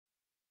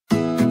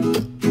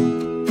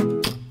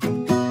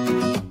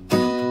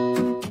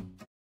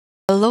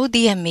Hello,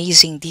 the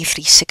amazing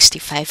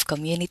D365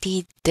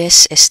 community.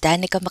 This is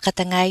Danica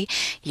Makatangay,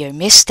 your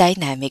Miss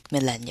Dynamic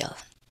Millennial.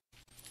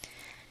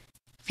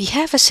 We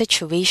have a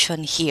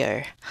situation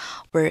here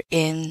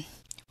wherein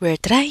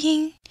we're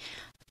trying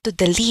to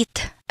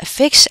delete a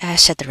fixed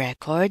asset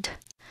record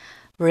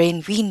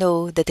wherein we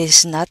know that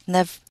it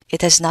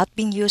has not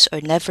been used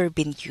or never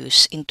been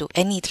used into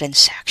any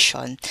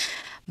transaction.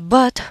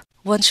 But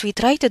once we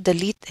try to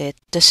delete it,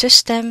 the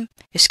system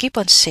is keep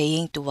on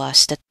saying to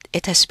us that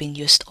it has been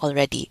used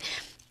already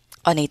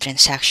on a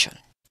transaction.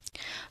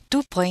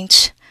 2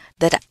 points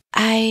that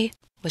I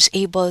was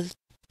able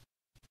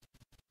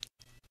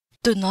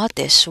to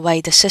notice why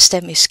the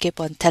system is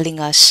keep on telling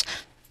us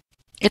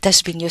it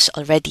has been used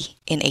already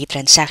in a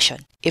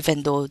transaction,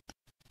 even though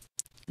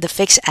the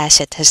fixed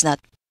asset has not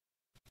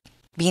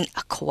been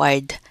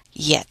acquired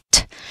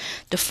yet.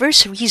 The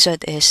first reason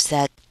is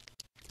that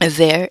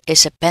there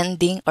is a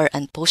pending or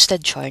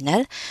unposted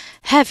journal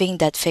having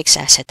that fixed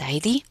asset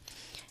ID.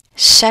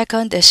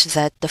 Second is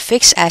that the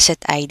fixed asset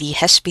ID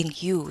has been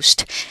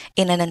used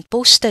in an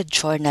unposted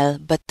journal,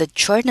 but the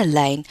journal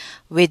line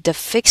with the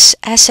fixed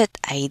asset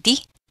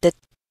ID that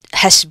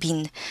has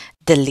been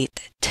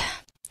deleted.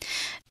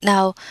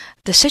 Now,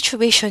 the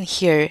situation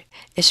here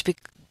is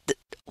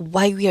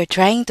why we are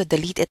trying to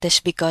delete it is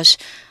because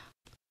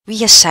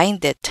we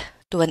assigned it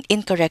to an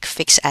incorrect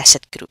fixed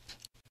asset group.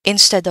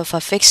 Instead of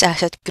a fixed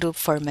asset group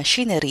for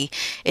machinery,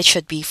 it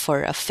should be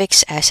for a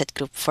fixed asset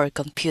group for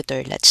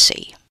computer, let's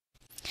say.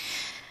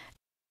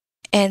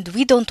 And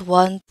we don't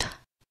want,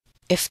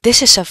 if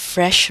this is a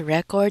fresh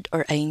record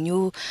or a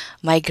new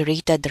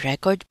migrated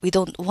record, we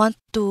don't want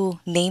to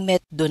name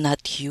it do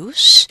not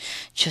use,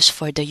 just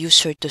for the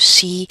user to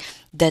see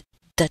that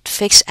that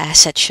fixed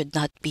asset should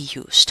not be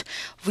used.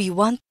 We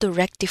want to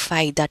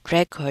rectify that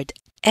record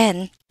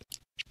and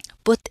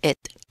put it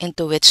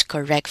into its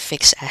correct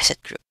fixed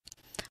asset group.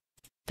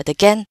 But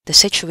again, the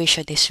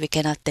situation is we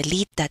cannot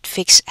delete that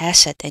fixed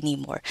asset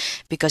anymore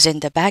because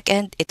in the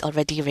backend, it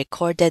already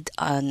recorded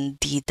on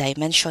the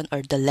dimension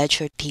or the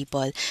ledger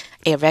table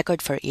a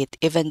record for it,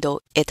 even though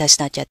it has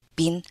not yet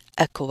been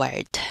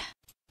acquired.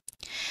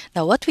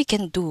 Now, what we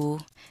can do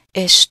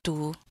is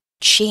to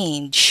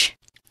change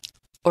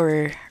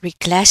or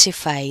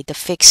reclassify the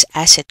fixed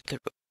asset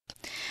group.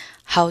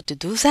 How to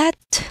do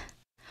that?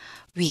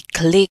 We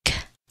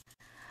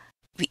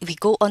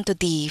go onto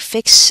the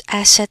fixed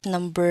asset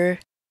number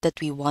that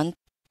we want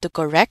to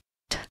correct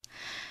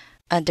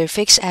under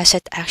fixed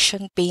asset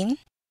action pane,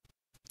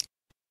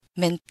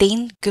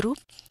 maintain group,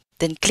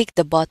 then click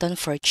the button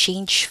for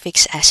change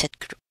fixed asset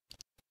group.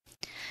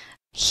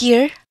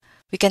 Here,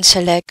 we can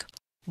select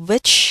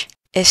which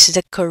is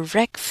the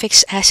correct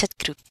fixed asset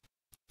group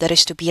that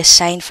is to be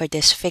assigned for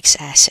this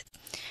fixed asset.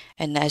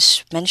 And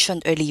as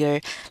mentioned earlier,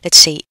 let's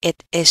say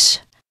it is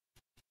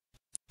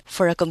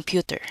for a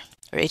computer,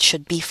 or it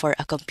should be for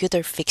a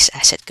computer fixed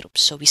asset group.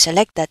 So we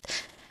select that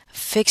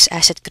fixed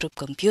asset group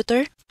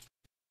computer,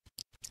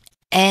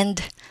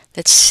 and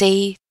let's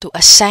say to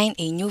assign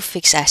a new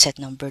fixed asset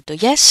number to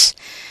yes,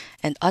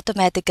 and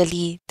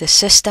automatically the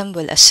system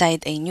will assign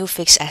a new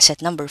fixed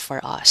asset number for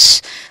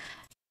us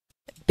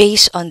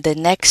based on the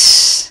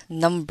next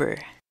number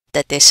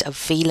that is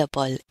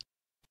available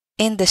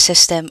in the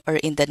system or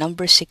in the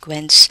number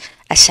sequence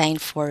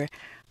assigned for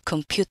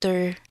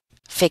computer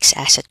fixed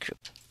asset group.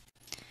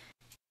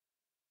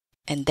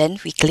 And then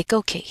we click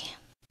OK.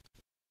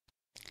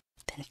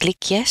 Then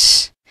click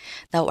yes.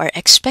 Now our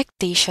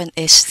expectation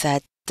is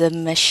that the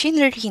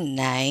machinery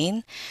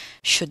 9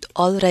 should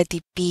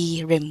already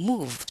be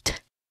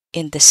removed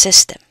in the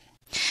system.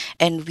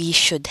 And we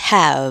should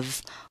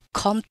have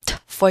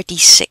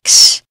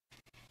compt46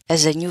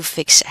 as a new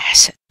fixed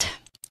asset.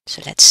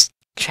 So let's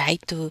try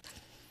to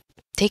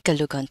take a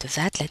look onto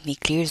that. Let me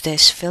clear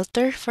this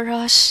filter for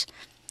us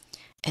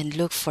and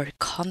look for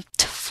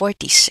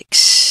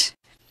compt46.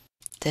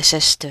 This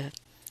is the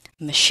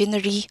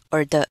machinery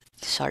or the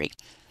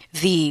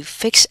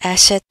fixed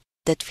asset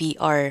that we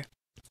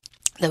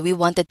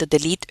wanted to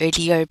delete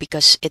earlier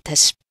because it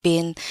has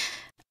been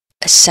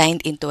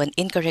assigned into an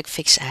incorrect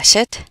fixed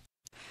asset.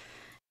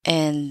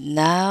 And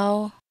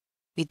now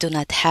we do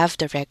not have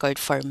the record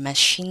for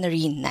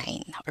machinery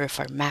 9 or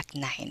for Mac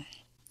 9.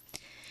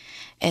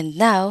 And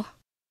now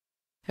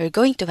you're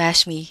going to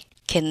ask me,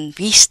 can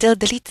we still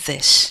delete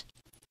this?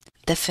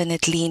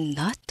 Definitely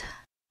not,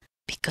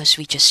 because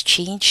we just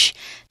changed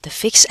the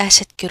fixed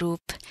asset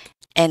group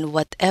and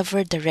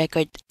whatever the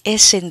record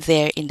is in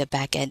there in the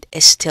backend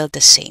is still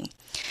the same.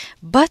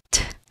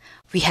 But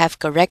we have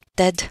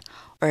corrected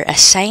or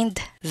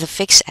assigned the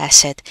fixed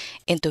asset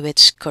into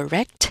its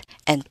correct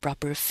and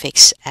proper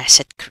fixed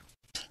asset group.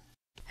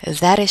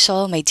 That is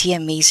all, my dear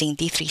amazing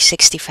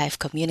D365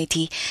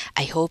 community.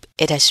 I hope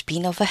it has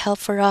been of a help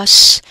for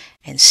us,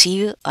 and see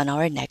you on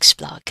our next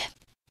blog.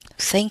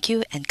 Thank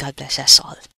you and God bless us all.